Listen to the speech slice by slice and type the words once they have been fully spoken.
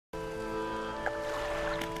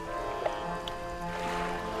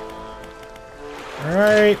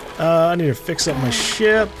Alright, I need to fix up my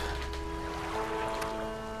ship.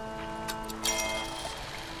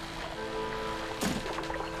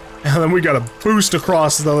 And then we gotta boost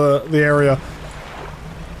across the area.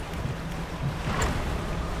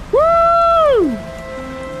 Woo!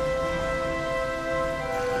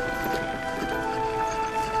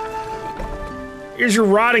 Here's your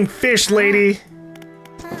rotting fish, lady.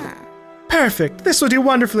 Perfect. This will do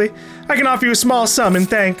wonderfully. I can offer you a small sum in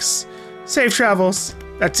thanks. Safe travels.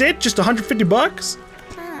 That's it? Just 150 bucks?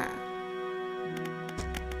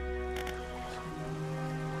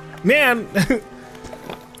 Man.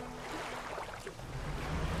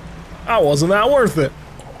 That wasn't that worth it.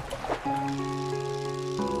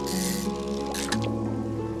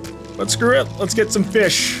 But screw it. Let's get some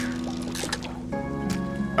fish.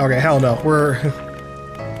 Okay, hell no. We're...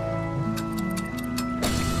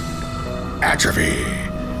 Atrophy.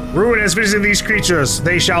 Ruin has visited these creatures.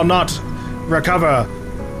 They shall not recover.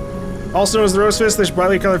 Also known as the rose fish, this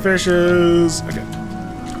brightly colored fish is... Okay.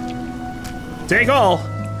 Take all.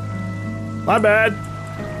 My bad.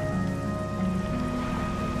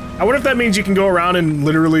 I wonder if that means you can go around and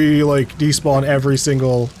literally, like, despawn every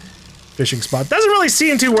single fishing spot. Doesn't really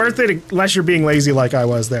seem too worth it unless you're being lazy like I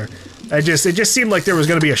was there. It just seemed like there was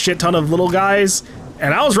gonna be a shit ton of little guys,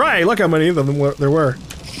 and I was right. Look how many of them there were.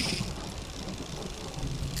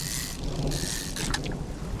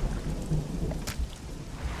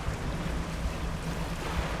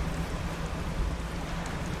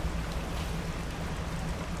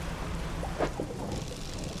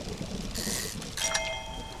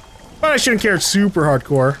 But I shouldn't care super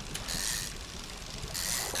hardcore.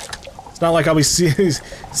 It's not like I'll be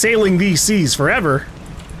sailing these seas forever.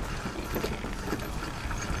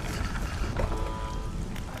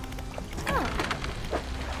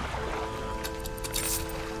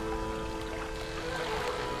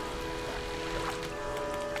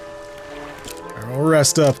 I'll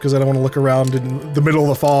rest up because I don't want to look around in the middle of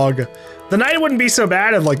the fog. The night wouldn't be so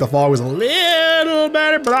bad if like the fog was a little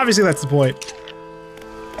better, but obviously that's the point.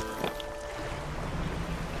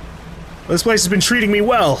 This place has been treating me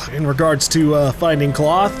well in regards to finding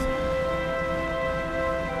cloth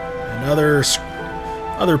and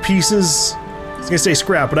other pieces. I was gonna say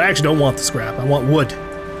scrap, but I actually don't want the scrap. I want wood.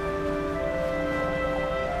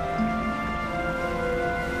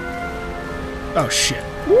 Oh shit!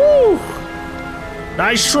 Woo!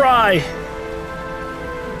 Nice try.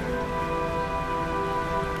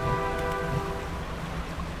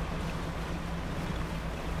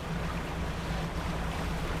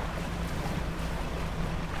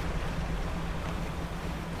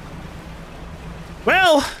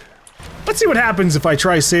 Well, let's see what happens if I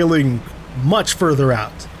try sailing much further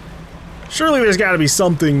out. Surely there's got to be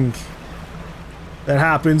something that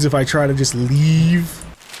happens if I try to just leave.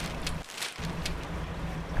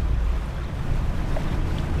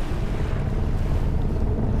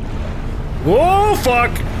 Oh,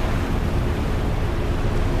 fuck!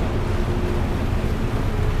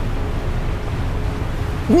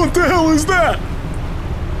 What the hell is that?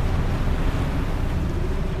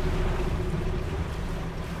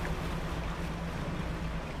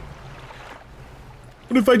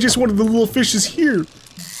 What if I just wanted the little fishes here?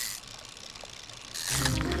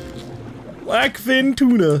 Blackfin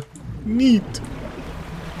tuna. Neat.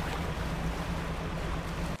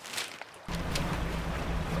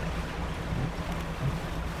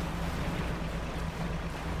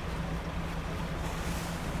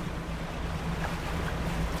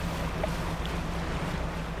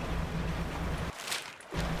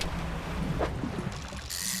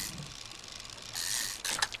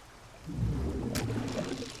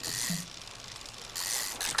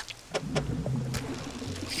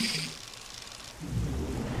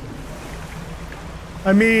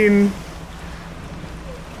 I mean,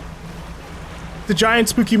 the giant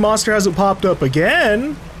spooky monster hasn't popped up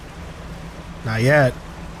again. Not yet.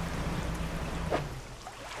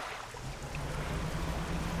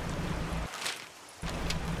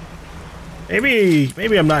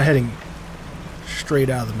 Maybe I'm not heading straight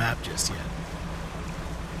out of the map just yet.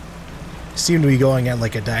 I seem to be going at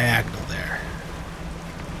like a diagonal there.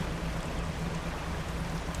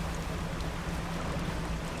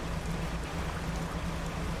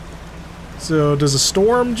 So does a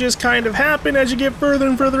storm just kind of happen as you get further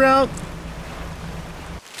and further out?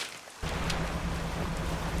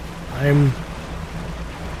 I'm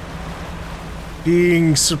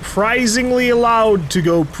being surprisingly allowed to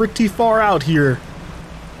go pretty far out here.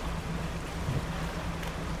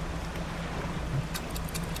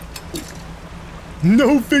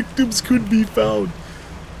 No victims could be found.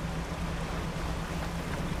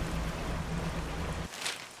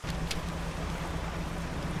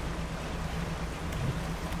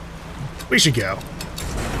 We should go.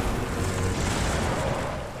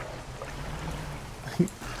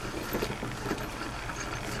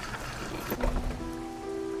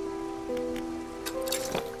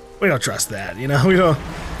 We don't trust that, you know. We don't.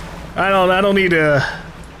 I don't need to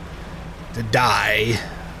die.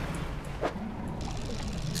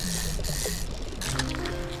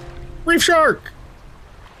 Reef shark.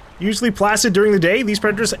 Usually placid during the day, these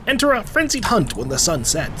predators enter a frenzied hunt when the sun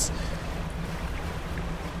sets.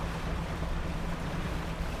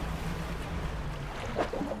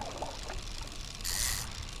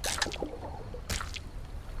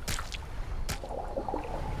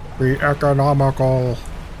 Be economical.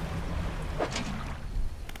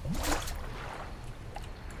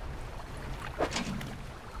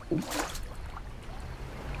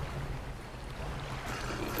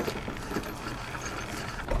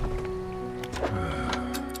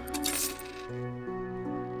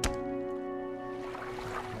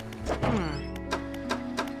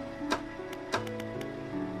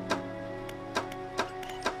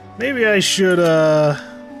 Maybe I should,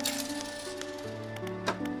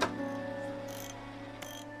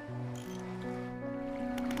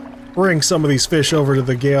 bring some of these fish over to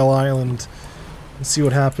the Gale Island and see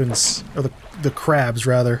what happens. Or the crabs,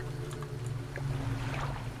 rather.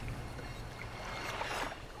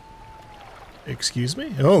 Excuse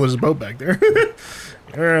me? Oh, there's a boat back there.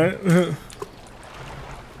 Alright.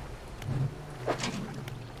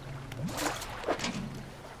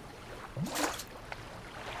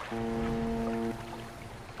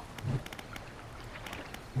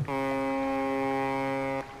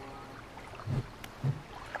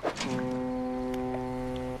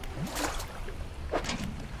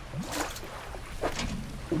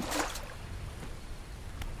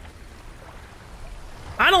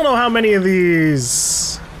 I don't know how many of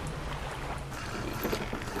these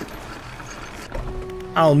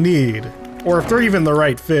I'll need, or if they're even the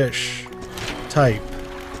right fish type.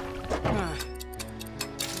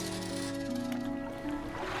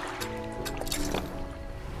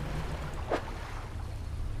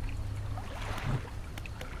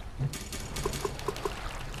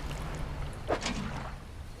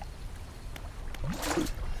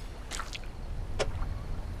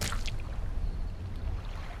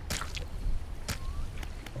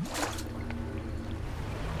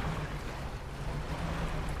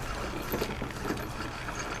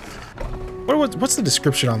 What's the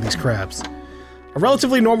description on these crabs? A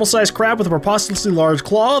relatively normal-sized crab with a preposterously large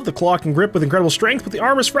claw. The claw can grip with incredible strength, but the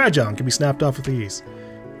arm is fragile and can be snapped off with ease.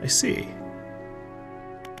 I see.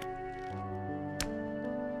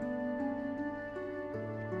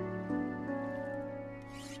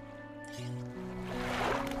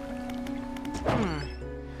 I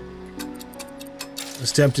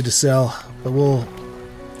was tempted to sell, but we'll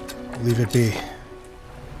leave it be.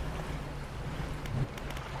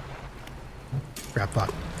 Crab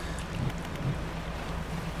pot.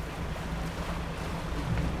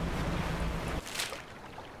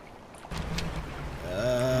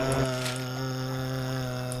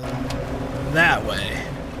 That way.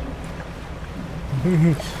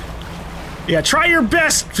 Yeah, try your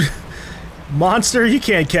best, monster. You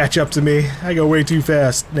can't catch up to me. I go way too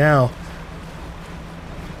fast now.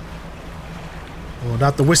 Oh,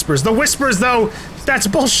 not the whispers. The whispers, though! That's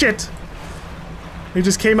bullshit! They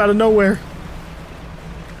just came out of nowhere.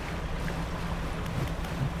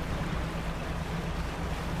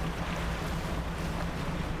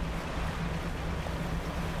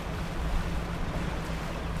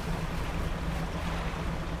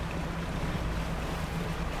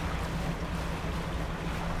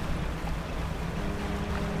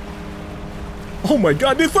 Oh my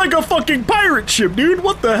god, it's like a fucking pirate ship, dude!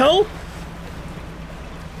 What the hell?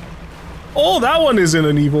 Oh, that one isn't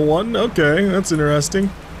an evil one. Okay, that's interesting.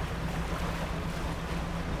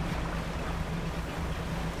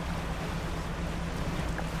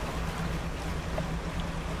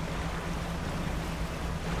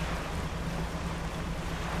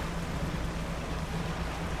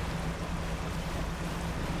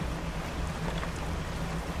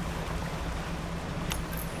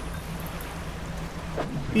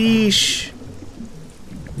 Eesh.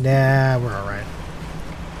 Nah, we're alright.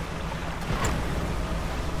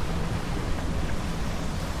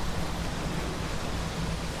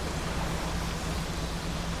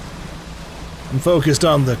 I'm focused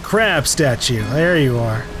on the crab statue. There you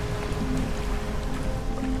are.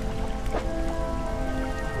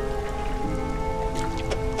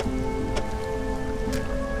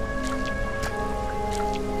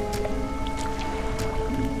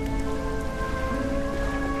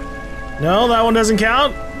 No, that one doesn't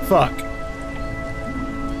count? Fuck.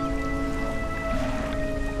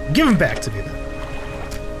 Give them back to me then.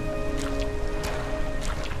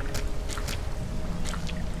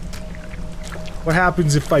 What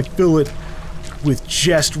happens if I fill it with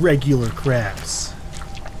just regular crabs?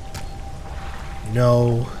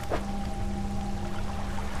 No.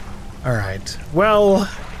 Alright. Well,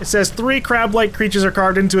 it says 3 crab-like creatures are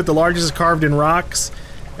carved into it. The largest is carved in rocks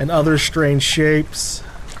and other strange shapes.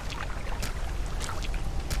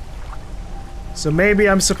 So maybe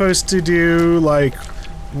I'm supposed to do, like,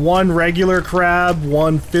 1 regular crab,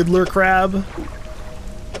 1 fiddler crab.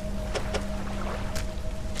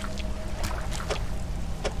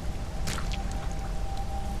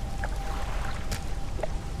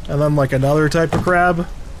 And then, like, another type of crab.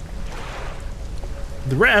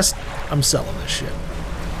 The rest, I'm selling this shit.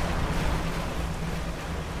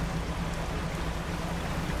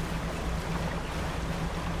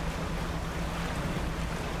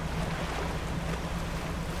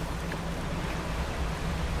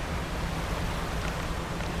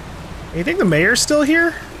 You think the mayor's still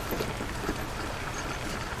here?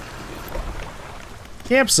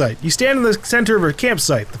 Campsite. You stand in the center of a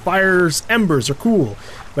campsite. The fire's embers are cool,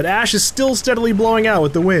 but ash is still steadily blowing out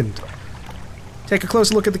with the wind. Take a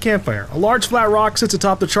closer look at the campfire. A large flat rock sits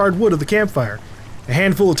atop the charred wood of the campfire. A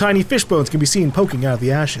handful of tiny fish bones can be seen poking out of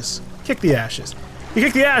the ashes. Kick the ashes. You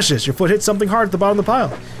kick the ashes. Your foot hits something hard at the bottom of the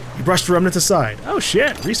pile. You brush the remnants aside. Oh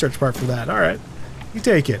shit, research part for that. Alright. You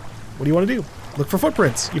take it. What do you want to do? Look for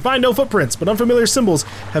footprints. You find no footprints, but unfamiliar symbols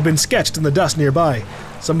have been sketched in the dust nearby.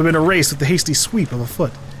 Some have been erased with the hasty sweep of a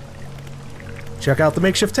foot. Check out the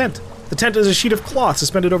makeshift tent. The tent is a sheet of cloth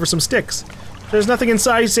suspended over some sticks. There's nothing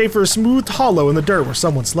inside save for a smooth hollow in the dirt where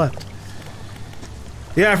someone slept.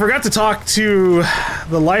 Yeah, I forgot to talk to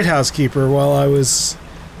the lighthouse keeper while I was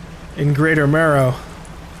in Greater Marrow.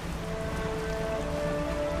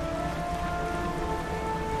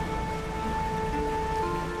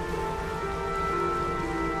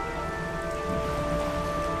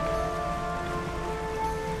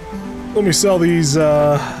 Let me sell these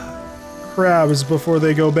crabs before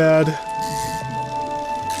they go bad.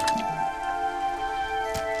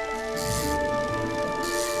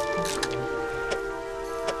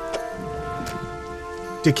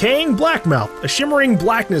 Decaying blackmouth. A shimmering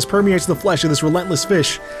blackness permeates the flesh of this relentless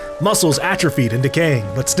fish. Muscles atrophied and decaying,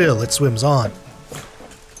 but still it swims on.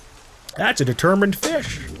 That's a determined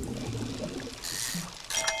fish.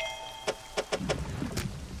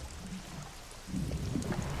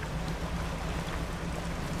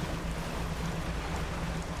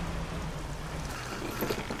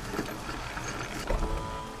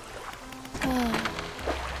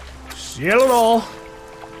 Seal it all.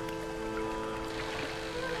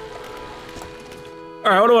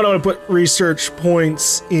 Alright, what do I want to put research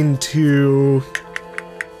points into?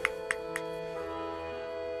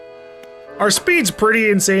 Our speed's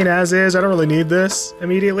pretty insane as is. I don't really need this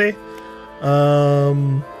immediately.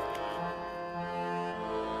 I'm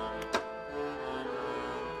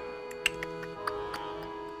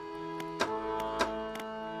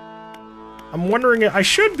wondering if I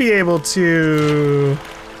should be able to...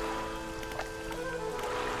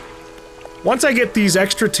 Once I get these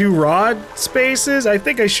extra 2 rod spaces, I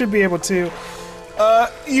think I should be able to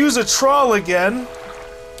use a trawl again.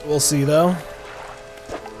 We'll see, though.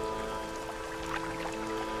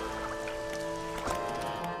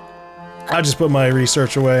 I'll just put my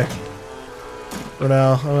research away for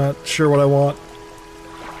now. I'm not sure what I want.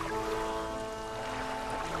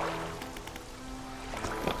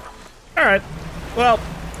 Alright, well,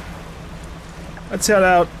 let's head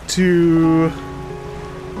out to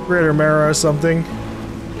Greater Marrow or something.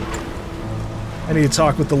 I need to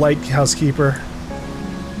talk with the lighthouse keeper.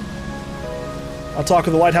 I'll talk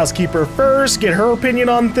with the lighthouse keeper first, get her opinion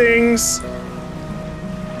on things.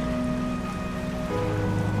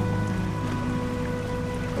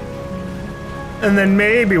 And then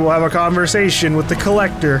maybe we'll have a conversation with the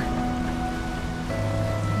collector.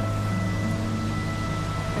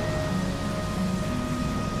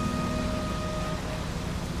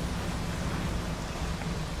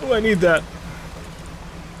 Oh, I need that.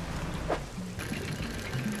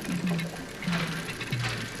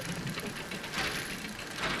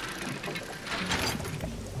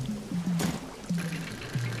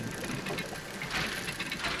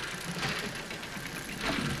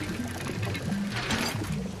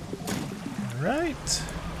 All right.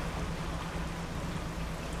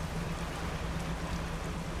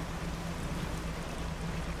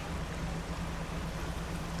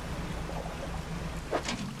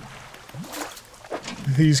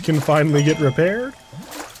 These can finally get repaired.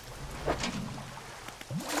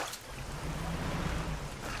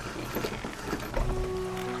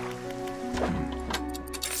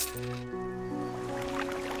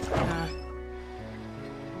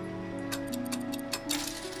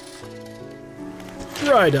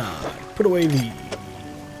 Right on. Put away the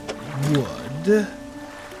wood.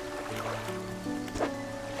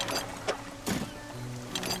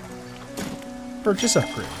 Purchase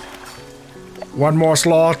upgrade. One more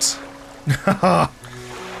slot.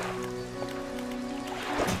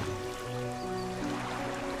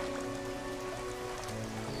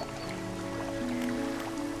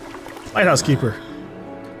 Lighthouse Keeper.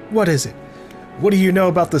 What is it? What do you know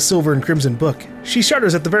about the Silver and Crimson book? She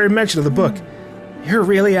shudders at the very mention of the book. You're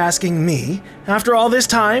really asking me? After all this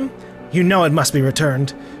time? You know it must be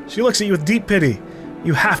returned. She looks at you with deep pity.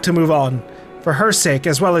 You have to move on. For her sake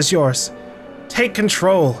as well as yours. Take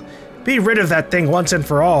control. Be rid of that thing once and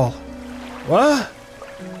for all. What?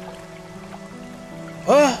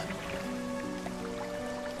 What?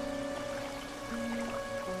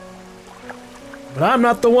 But I'm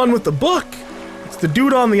not the one with the book. It's the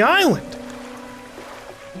dude on the island.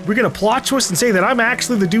 We're gonna plot twist and say that I'm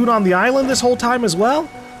actually the dude on the island this whole time as well?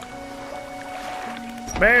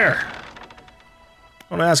 Bear.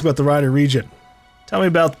 I want to ask about the Rider region. Tell me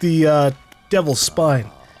about the Devil's Spine.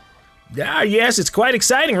 Ah, yes, it's quite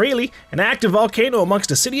exciting, really. An active volcano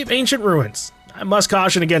amongst a city of ancient ruins. I must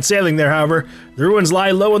caution against sailing there, however. The ruins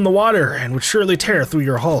lie low in the water and would surely tear through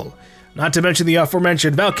your hull. Not to mention the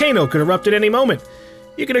aforementioned volcano could erupt at any moment.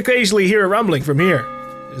 You can occasionally hear a rumbling from here.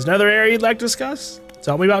 Is another area you'd like to discuss?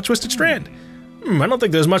 Tell me about Twisted Strand. I don't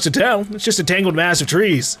think there's much to tell. It's just a tangled mass of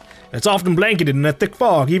trees. It's often blanketed in a thick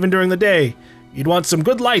fog, even during the day. You'd want some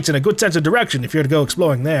good lights and a good sense of direction if you're to go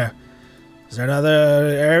exploring there. Is there another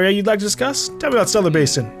area you'd like to discuss? Tell me about Stellar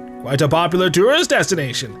Basin. Quite a popular tourist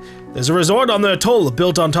destination. There's a resort on the atoll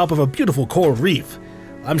built on top of a beautiful coral reef.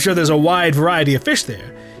 I'm sure there's a wide variety of fish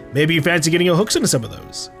there. Maybe you fancy getting your hooks into some of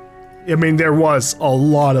those. I mean, there was a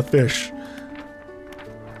lot of fish.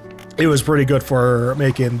 It was pretty good for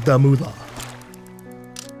making the moolah.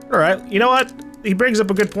 Alright, you know what? He brings up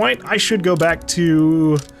a good point. I should go back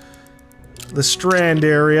to the Strand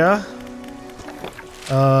area.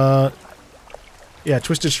 Yeah,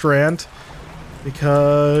 Twisted Strand.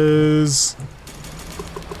 Because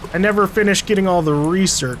I never finished getting all the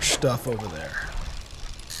research stuff over there.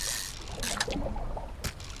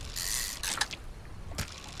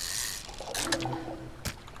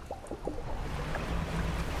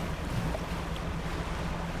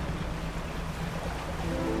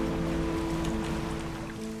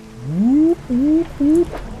 Whoop, whoop, whoop.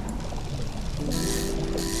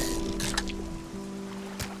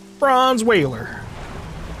 Bronze Whaler.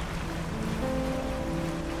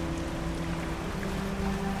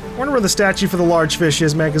 I wonder where the statue for the large fish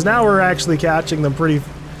is, man, because now we're actually catching them pretty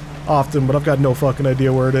often, but I've got no fucking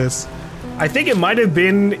idea where it is. I think it might have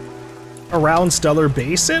been around Stellar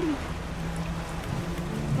Basin?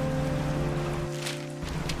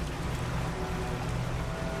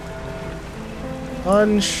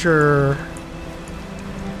 Unsure.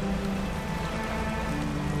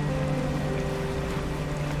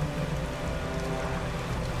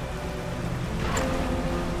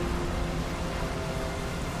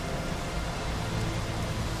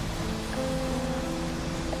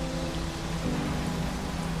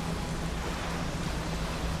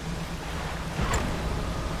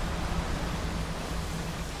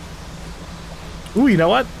 Ooh, you know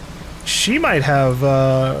what? She might have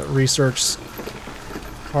research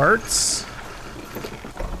parts.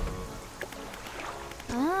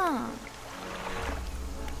 Ah.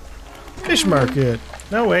 Fish market.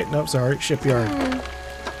 No, wait. No, sorry. Shipyard.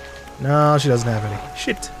 No, she doesn't have any.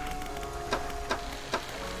 Shit.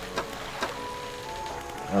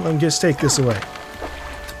 Well, then just take this away.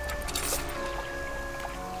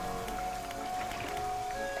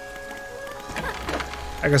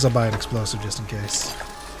 I guess I'll buy an explosive just in case.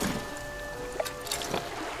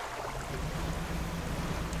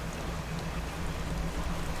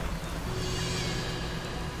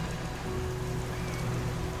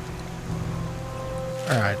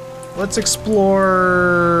 Alright, let's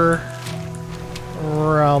explore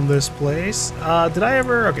around this place. Did I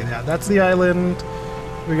ever? Okay, yeah, that's the island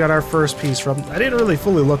we got our first piece from. I didn't really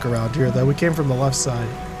fully look around here though. We came from the left side.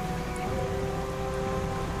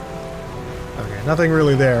 Okay, nothing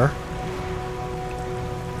really there.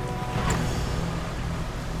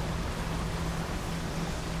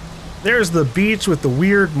 There's the beach with the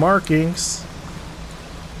weird markings.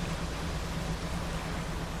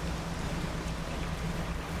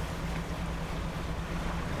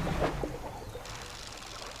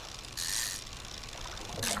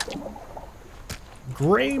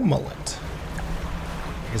 Gray mullet.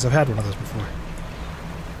 I guess I've had one of those before.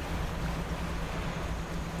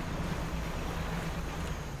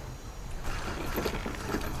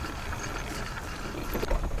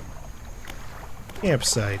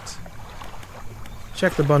 Campsite.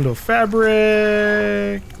 Check the bundle of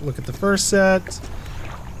fabric. Look at the first set.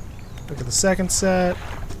 Look at the second set.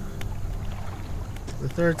 The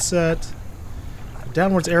third set. The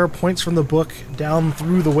downwards arrow points from the book down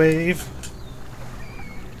through the wave.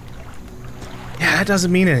 Yeah, that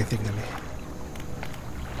doesn't mean anything to me.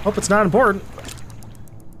 Hope it's not important.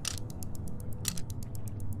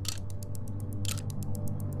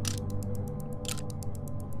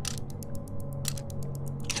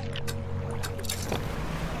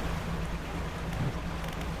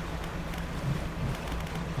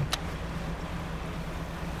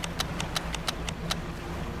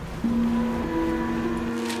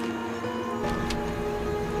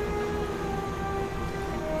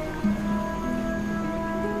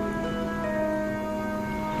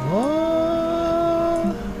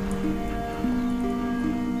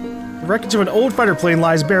 The wreckage of an old fighter plane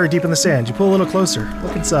lies buried deep in the sand. You pull a little closer.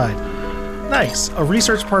 Look inside. Nice. A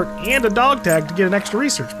research part and a dog tag to get an extra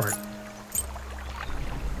research part.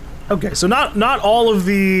 Okay, so not all of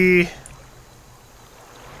the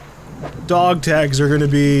dog tags are going to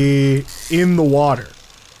be in the water.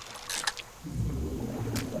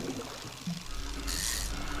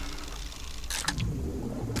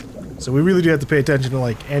 So we really do have to pay attention to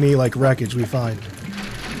like any like wreckage we find.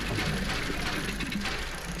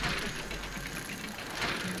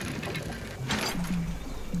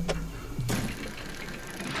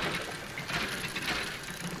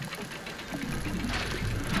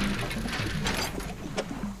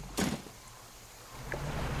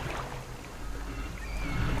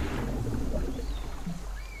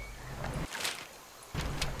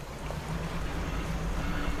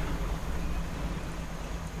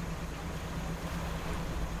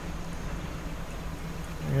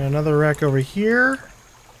 Another wreck over here,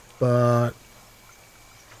 but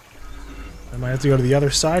I might have to go to the other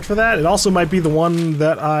side for that. It also might be the one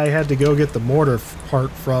that I had to go get the mortar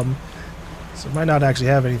part from, so it might not actually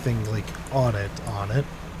have anything like on it. I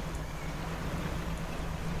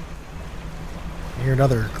hear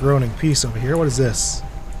another groaning piece over here. What is this?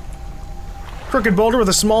 Crooked boulder with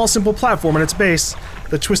a small, simple platform at its base.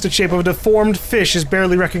 The twisted shape of a deformed fish is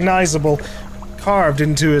barely recognizable, carved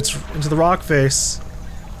into the rock face.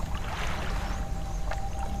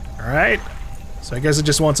 Alright, so I guess it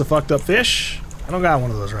just wants a fucked up fish. I don't got one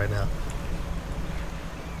of those right now.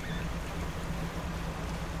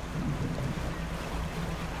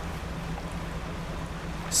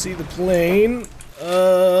 See the plane.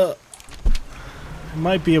 I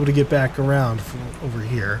might be able to get back around from over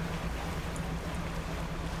here.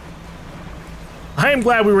 I am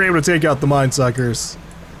glad we were able to take out the mine suckers.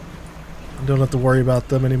 I don't have to worry about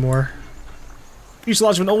them anymore.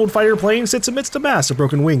 Fuselage of an old fighter plane sits amidst a mass of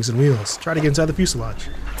broken wings and wheels. Try to get inside the fuselage.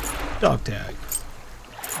 Dog tags.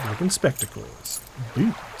 Broken spectacles.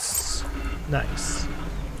 Boots. Nice.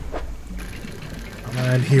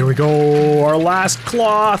 And here we go. Our last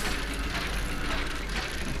cloth.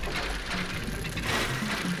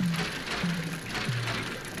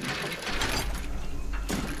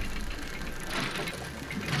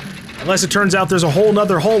 Unless it turns out there's a whole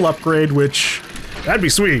nother hull upgrade, which... that'd be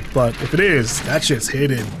sweet, but if it is, that shit's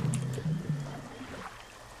hidden.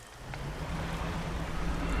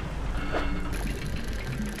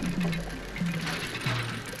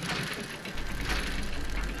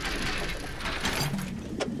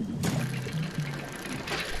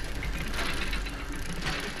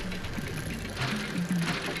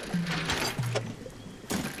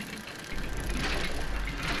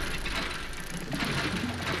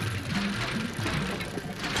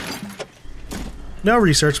 No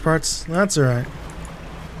research parts. That's alright.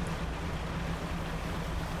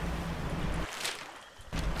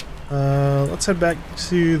 Let's head back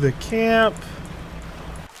to the camp.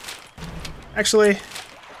 Actually,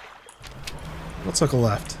 let's look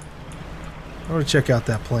left. I want to check out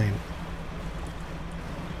that plane.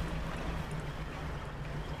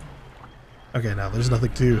 Okay, now there's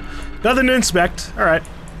nothing to inspect. Alright.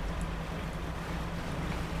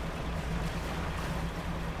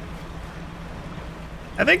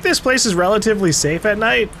 I think this place is relatively safe at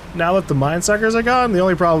night, now that the mine suckers are gone. The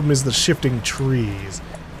only problem is the shifting trees.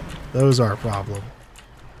 Those are a problem.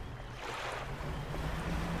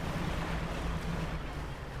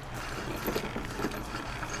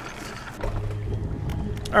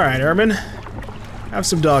 Alright, Airman. Have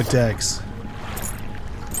some dog tags.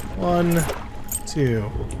 1,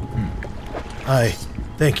 2. Hi.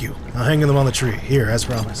 Thank you. I'll hang them on the tree. Here, as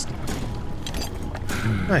promised.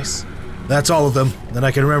 Nice. That's all of them, that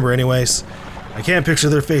I can remember anyways. I can't picture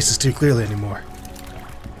their faces too clearly anymore.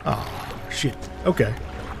 Oh, shit. Okay.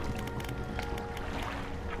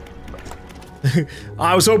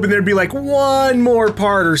 I was hoping there'd be like one more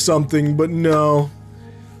part or something, but no.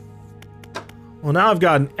 Well, now I've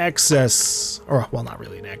got an excess, or well, not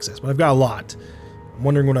really an excess, but I've got a lot. I'm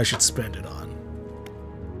wondering what I should spend it on.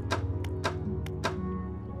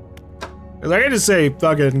 I could just say,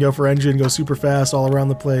 fuck it, and go for engine, go super fast all around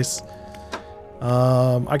the place.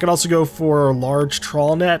 I could also go for a large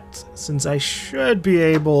trawl net, since I should be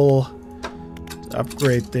able to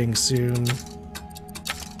upgrade things soon.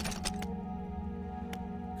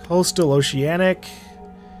 Coastal Oceanic.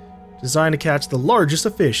 Designed to catch the largest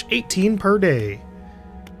of fish, 18 per day.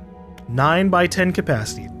 9 by 10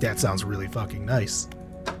 capacity. That sounds really fucking nice.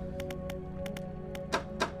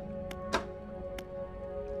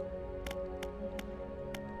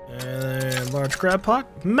 And large crab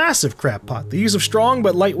pot. Massive crab pot. The use of strong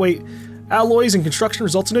but lightweight alloys in construction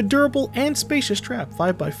results in a durable and spacious trap.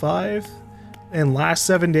 5 by 5 and lasts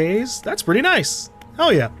 7 days. That's pretty nice.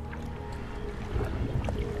 Hell yeah.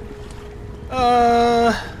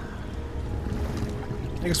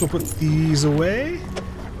 I guess we'll put these away.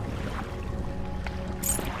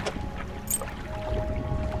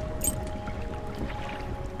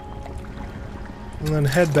 And then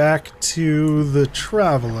head back to the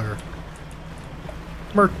Traveler.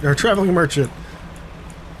 Traveling Merchant.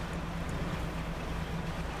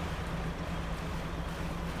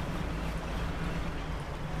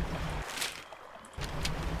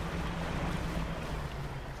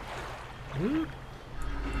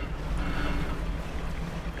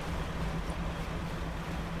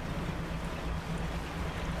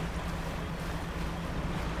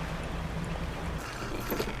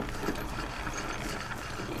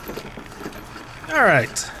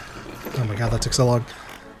 Alright. Oh my god, that took so long.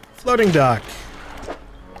 Floating dock.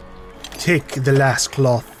 Take the last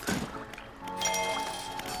cloth.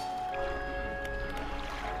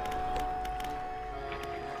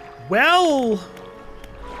 Well,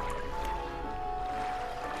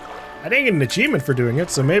 I didn't get an achievement for doing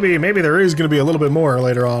it, so maybe there is going to be a little bit more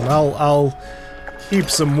later on. I'll keep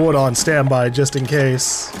some wood on standby just in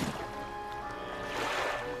case.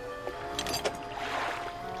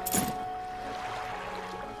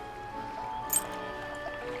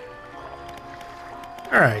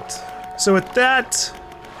 Alright, so with that,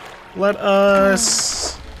 let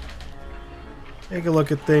us take a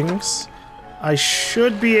look at things. I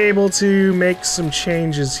should be able to make some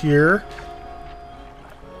changes here.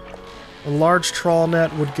 A large trawl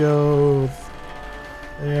net would go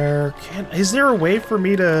there. Is there a way for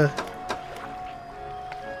me to...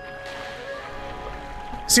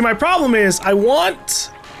 See, my problem is I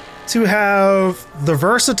want to have the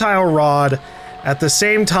versatile rod at the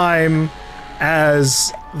same time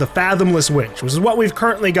as the fathomless winch, which is what we've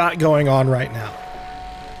currently got going on right now.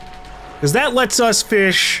 Because that lets us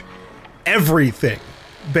fish everything,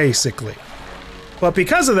 basically. But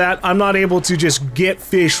because of that, I'm not able to just get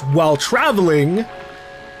fish while traveling,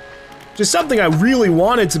 which is something I really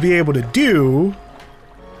wanted to be able to do.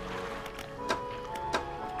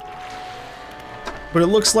 But it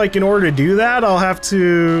looks like in order to do that, I'll have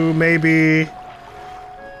to maybe...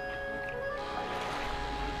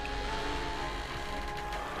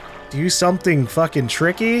 do something fucking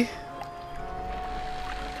tricky?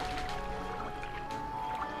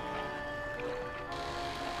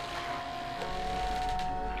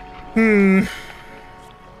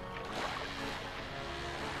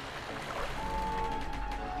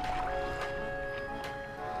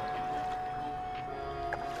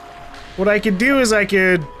 What I could do is I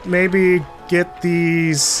could maybe get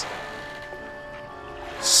these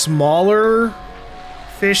smaller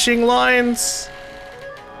fishing lines.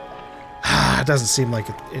 It doesn't seem like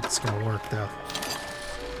it's gonna work though.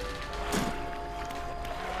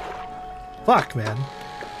 Fuck, man.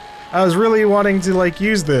 I was really wanting to like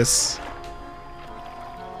use this.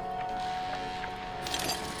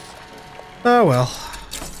 Oh well.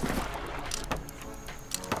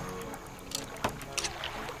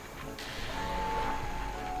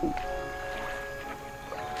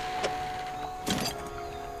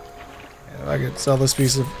 I could sell this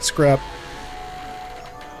piece of scrap.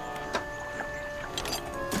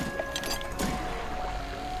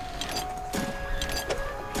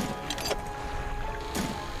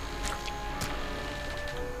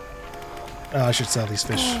 Oh, I should sell these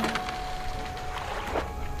fish.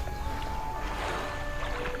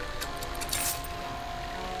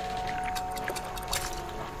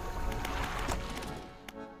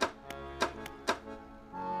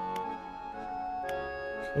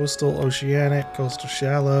 Coastal Oceanic, Coastal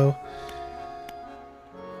Shallow.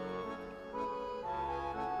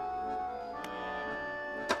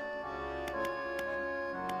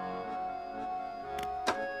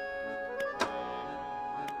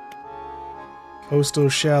 Coastal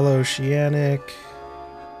shallow oceanic.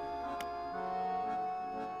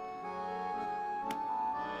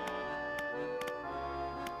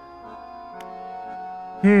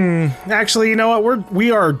 Actually, you know what?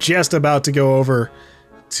 We are just about to go over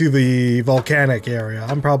to the volcanic area.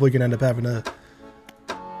 I'm probably gonna end up having to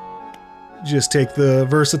just take the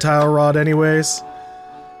versatile rod anyways.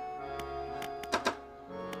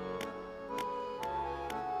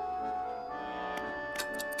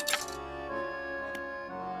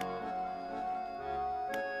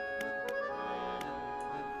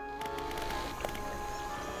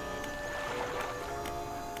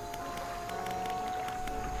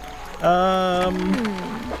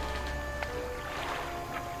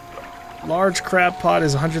 Large crab pot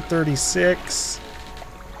is 136.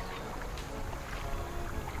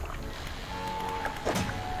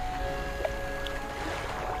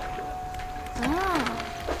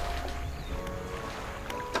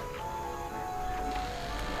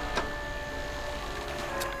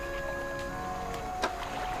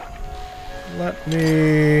 Let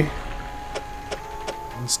me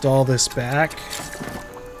install this back.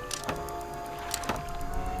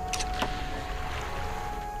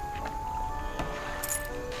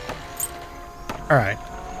 All right,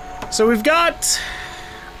 so we've got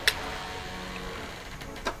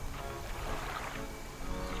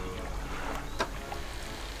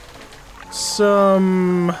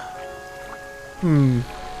some,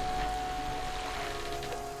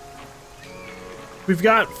 we've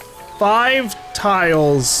got 5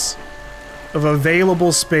 tiles of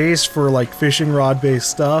available space for like fishing rod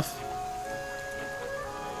based stuff.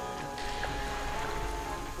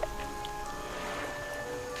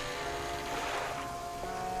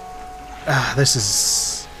 This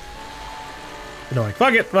is annoying.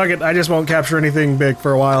 Fuck it, fuck it. I just won't capture anything big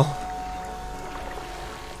for a while.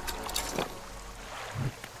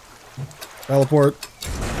 Teleport.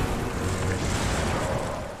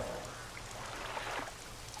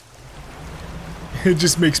 It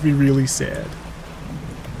just makes me really sad.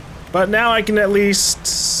 But now I can at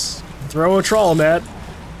least throw a trawl net.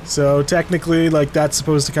 So technically, like, that's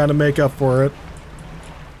supposed to kind of make up for it.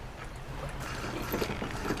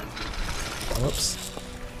 Whoops.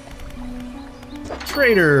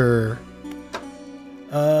 Trader.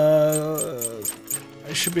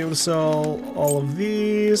 I should be able to sell all of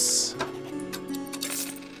these.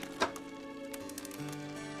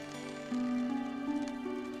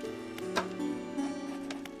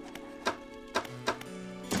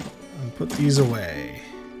 And put these away.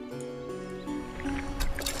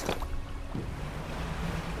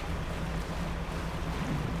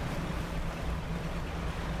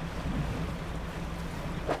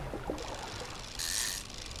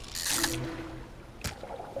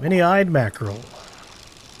 Many-eyed mackerel.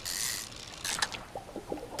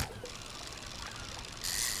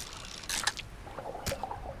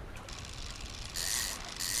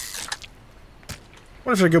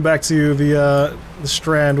 What if I go back to the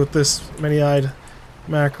strand with this many-eyed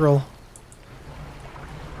mackerel?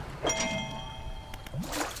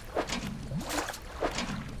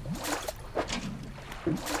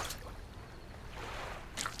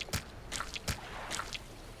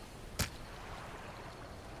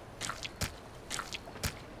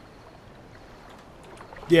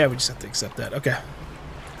 Yeah, we just have to accept that. Okay.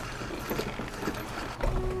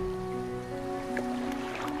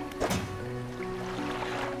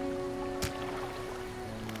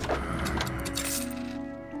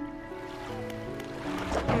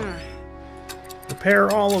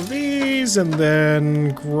 Repair all of these and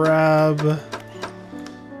then grab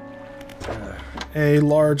a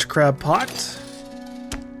large crab pot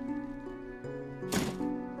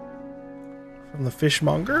from the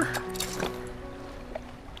fishmonger.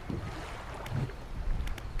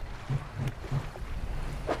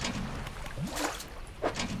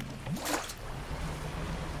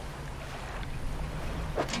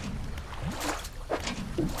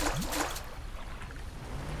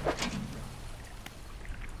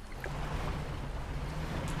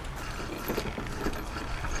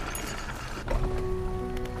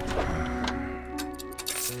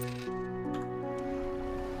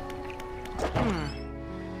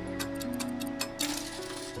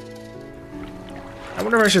 I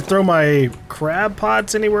wonder if I should throw my crab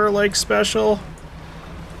pots anywhere, like, special.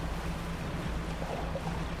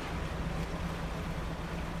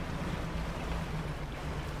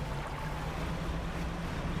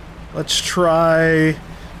 Let's try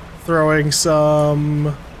throwing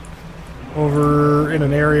some over in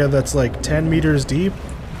an area that's like 10 meters deep.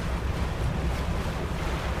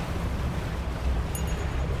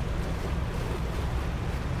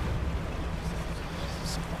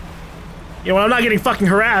 You know, when I'm not getting fucking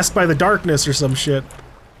harassed by the darkness or some shit.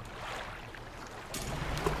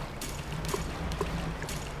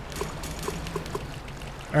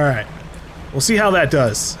 Alright. We'll see how that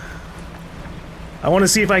does. I want to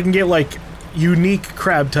see if I can get, like, unique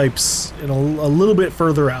crab types in a little bit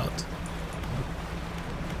further out.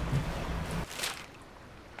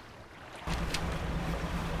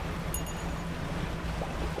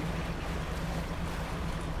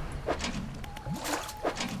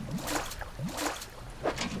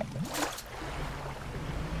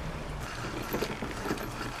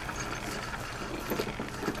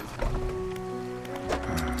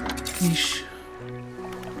 Yeesh.